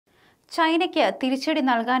ചൈനയ്ക്ക് തിരിച്ചടി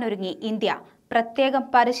നൽകാനൊരുങ്ങി ഇന്ത്യ. പ്രത്യേകം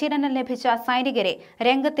പരിശീലനം ലഭിച്ച സൈനികരെ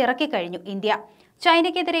രംഗത്തിറക്കിക്കഴിഞ്ഞു ഇന്ത്യ.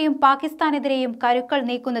 ചൈനയ്ക്കെതിരെയും പാകിസ്ഥാനെതിരെയും കരുക്കൾ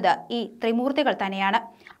നീക്കുന്നത് ഈ ത്രിമൂർത്തികൾ തന്നെയാണ്.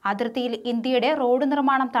 അതിർത്തിയിൽ ഇന്ത്യയുടെ റോഡ്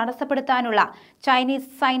നിർമ്മാണം തടസ്സപ്പെടുത്താനുള്ള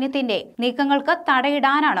ചൈനീസ് സൈന്യത്തിന്റെ നീക്കങ്ങൾക്ക്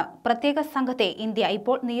തടയിടാനാണ് പ്രത്യേക സംഘത്തെ ഇന്ത്യ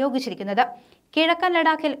ഇപ്പോൾ നിയോഗിച്ചിരിക്കുന്നത്. കിഴക്കൻ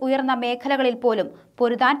ലഡാക്കിൽ ഉയർന്ന മേഖലകളിൽ പോലും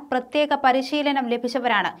പൊരുതാൻ പ്രത്യേക പരിശീലനം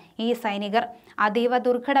ലഭിച്ചവരാണ് ഈ സൈനികർ. അതീവ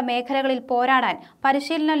ദുർഘട മേഖലകളിൽ പോരാടാൻ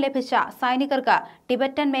പരിശീലനം ലഭിച്ച സൈനികർക്ക്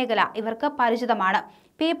ടിബറ്റൻ മേഖല ഇവർക്ക് പരിചിതമാണ്.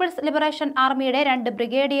 പീപ്പിൾസ് ലിബറേഷൻ ആർമിയുടെ 2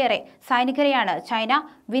 ബ്രിഗേഡിയറെ സൈനികരെയാണ് ചൈന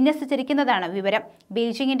വിന്യസിച്ചിരിക്കുന്നതാണ് വിവരം.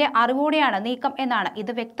 ബീജിംഗിന്റെ അറിവോടെയാണ് നീക്കം എന്നാണ്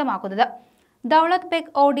ഇത് വ്യക്തമാക്കുന്നത്. ദൗലത്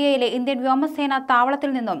ബെഗ് ഓഡിയയിലെ ഇന്ത്യൻ വ്യോമസേന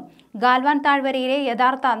താവളത്തിൽ നിന്നും ഗാൽവാൻ താഴ്വരയിലെ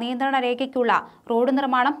യഥാർത്ഥ നിയന്ത്രണ രേഖയ്ക്കുള്ള റോഡ്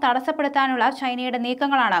നിർമ്മാണം തടസ്സപ്പെടുത്താനുള്ള ചൈനയുടെ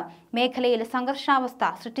നീക്കങ്ങളാണ് മേഖലയിൽ സംഘർഷാവസ്ഥ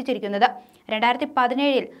സൃഷ്ടിച്ചിരിക്കുന്നത്.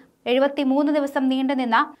 2017 73 ദിവസം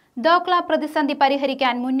നീണ്ടുനിന്ന ദോക്ല പ്രതിസന്ധി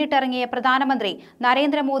പരിഹരിക്കാൻ മുന്നിട്ടിറങ്ങിയ പ്രധാനമന്ത്രി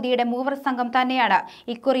നരേന്ദ്രമോദിയുടെ മൂവർ സംഘം തന്നെയാണ്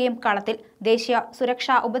ഇക്കുറിയും കളത്തിൽ. ദേശീയ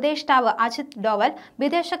സുരക്ഷാ ഉപദേഷ്ടാവ് അജിത് ഡോവൽ,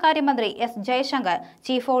 വിദേശകാര്യമന്ത്രി S Jaishankar,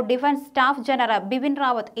 chief of defence staff general Bipin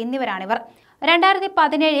Rawat എന്നിവരാണിവർ.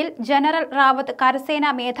 2017 general Rawat കരസേനാ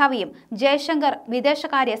മേധാവിയും ജയശങ്കർ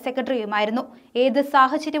വിദേശകാര്യ സെക്രട്ടറിയുമായിരുന്നു. ഏത്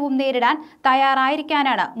സാഹചര്യവും നേരിടാൻ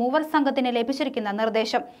തയ്യാറായിരിക്കാനാണ് മൂവർ സംഘത്തിന് ലഭിച്ചിരിക്കുന്ന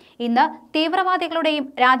നിർദ്ദേശം. ഇന്ന് തീവ്രവാദികളുടെയും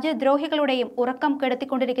രാജ്യദ്രോഹികളുടെയും ഉറക്കം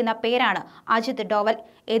കെടുത്തിക്കൊണ്ടിരിക്കുന്ന പേരാണ് അജിത് ഡോവൽ.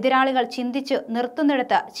 എതിരാളികൾ ചിന്തിച്ചു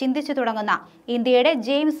നിർത്തുന്നിടത്ത് ചിന്തിച്ചു തുടങ്ങുന്ന ഇന്ത്യയുടെ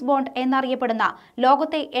ജെയിംസ് ബോണ്ട് എന്നറിയപ്പെടുന്ന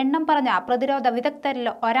ലോകത്തെ എണ്ണം പറഞ്ഞ പ്രതിരോധ വിദഗ്ധരിൽ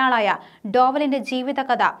ഒരാളായ ഡോവലിന്റെ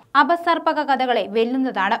ജീവിതകഥ അപസർപ്പക കഥകളെ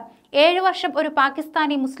വെല്ലുന്നതാണ്. 7 വർഷം ഒരു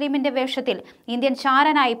പാകിസ്ഥാനി മുസ്ലിമിന്റെ വേഷത്തിൽ ഇന്ത്യൻ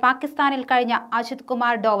ചാരനായി പാകിസ്ഥാനിൽ കഴിഞ്ഞ അജിത്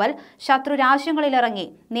കുമാർ ഡോവൽ ശത്രു രാജ്യങ്ങളിലിറങ്ങി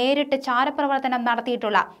നേരിട്ട് ചാരപ്രവർത്തനം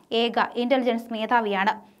നടത്തിയിട്ടുള്ള ഏക ഇന്റലിജൻസ്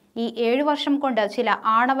മേധാവിയാണ്. ഈ 7 വർഷം കൊണ്ട് ചില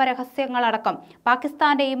ആണവ രഹസ്യങ്ങളടക്കം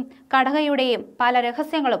പാകിസ്ഥാന്റെയും കടകയുടെയും പല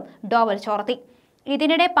രഹസ്യങ്ങളും ഡോവൽ ചോർത്തി.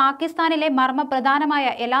 ഇതിനിടെ പാകിസ്ഥാനിലെ മർമ്മപ്രധാനമായ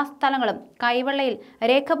എല്ലാ സ്ഥലങ്ങളും കൈവെള്ളയിൽ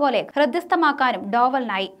രേഖ പോലെ ഹൃദ്യസ്ഥമാക്കാനും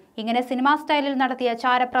ഡോവലിനായി. ഇങ്ങനെ സിനിമാ സ്റ്റൈലിൽ നടത്തിയ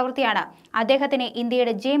ചാരപ്രവൃത്തിയാണ് അദ്ദേഹത്തിനെ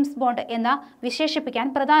ഇന്ത്യയുടെ ജെയിംസ് ബോണ്ട് എന്ന് വിശേഷിപ്പിക്കാൻ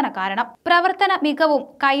പ്രധാന കാരണം. പ്രവർത്തന മികവും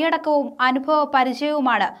കൈയടക്കവും അനുഭവ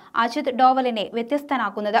പരിചയവുമാണ് അജിത് ഡോവലിനെ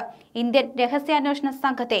വ്യത്യസ്തനാക്കുന്നത്. ഇന്ത്യൻ രഹസ്യാന്വേഷണ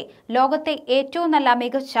സംഘത്തെ ലോകത്തെ ഏറ്റവും നല്ല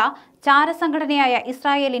മികച്ച ചാരസംഘടനയായ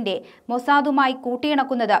ഇസ്രായേലിന്റെ മൊസാദുമായി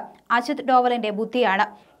കൂട്ടിയിണക്കുന്നത് അജിത് ഡോവലിന്റെ ബുദ്ധിയാണ്.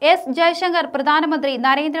 എസ് ജയശങ്കർ പ്രധാനമന്ത്രി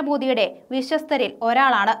നരേന്ദ്രമോദിയുടെ വിശ്വസ്തരിൽ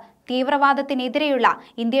ഒരാളാണ്. തീവ്രവാദത്തിനെതിരെയുള്ള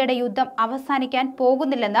ഇന്ത്യയുടെ യുദ്ധം അവസാനിക്കാൻ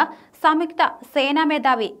പോകുന്നില്ലെന്ന് സംയുക്ത സേനാ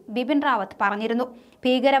മേധാവി ബിപിൻ റാവത്ത് പറഞ്ഞിരുന്നു.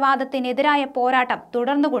 ഭീകരവാദത്തിനെതിരായ പോരാട്ടം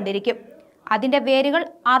തുടർന്നുകൊണ്ടിരിക്കും. അതിന്റെ വേരുകൾ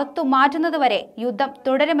അറുത്തു മാറ്റുന്നതുവരെ യുദ്ധം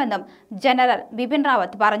തുടരുമെന്നും ജനറൽ ബിപിൻ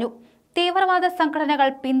റാവത്ത് പറഞ്ഞു. തീവ്രവാദ സംഘടനകൾ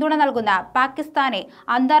പിന്തുണ നൽകുന്ന പാകിസ്ഥാനെ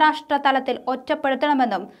അന്താരാഷ്ട്ര തലത്തിൽ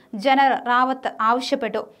ഒറ്റപ്പെടുത്തണമെന്നും ജനറൽ റാവത്ത്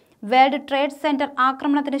ആവശ്യപ്പെട്ടു. വേൾഡ് ട്രേഡ് സെന്റർ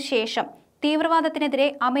ആക്രമണത്തിനു ശേഷം തീവ്രവാദത്തിനെതിരെ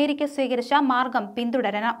അമേരിക്ക സ്വീകരിച്ച മാർഗം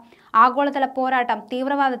പിന്തുടരണം. ആഗോളതല പോരാട്ടം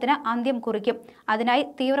തീവ്രവാദത്തിന് അന്ത്യം കുറിക്കും. അതിനായി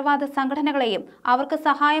തീവ്രവാദ സംഘടനകളെയും അവർക്ക്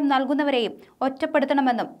സഹായം നൽകുന്നവരെയും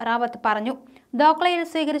ഒറ്റപ്പെടുത്തണമെന്നും റാവത്ത് പറഞ്ഞു. ദോക്ലയിൽ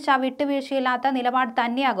സ്വീകരിച്ച വിട്ടുവീഴ്ചയില്ലാത്ത നിലപാട്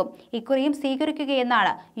തന്നെയാകും ഇക്കുറിയും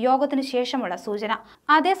സ്വീകരിക്കുകയെന്നാണ് യോഗത്തിനു ശേഷമുള്ള സൂചന.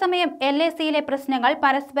 അതേസമയം LACയിലെ പ്രശ്നങ്ങൾ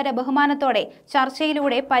പരസ്പര ബഹുമാനത്തോടെ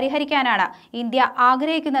ചർച്ചയിലൂടെ പരിഹരിക്കാനാണ് ഇന്ത്യ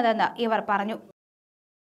ആഗ്രഹിക്കുന്നതെന്ന് ഇവർ പറഞ്ഞു.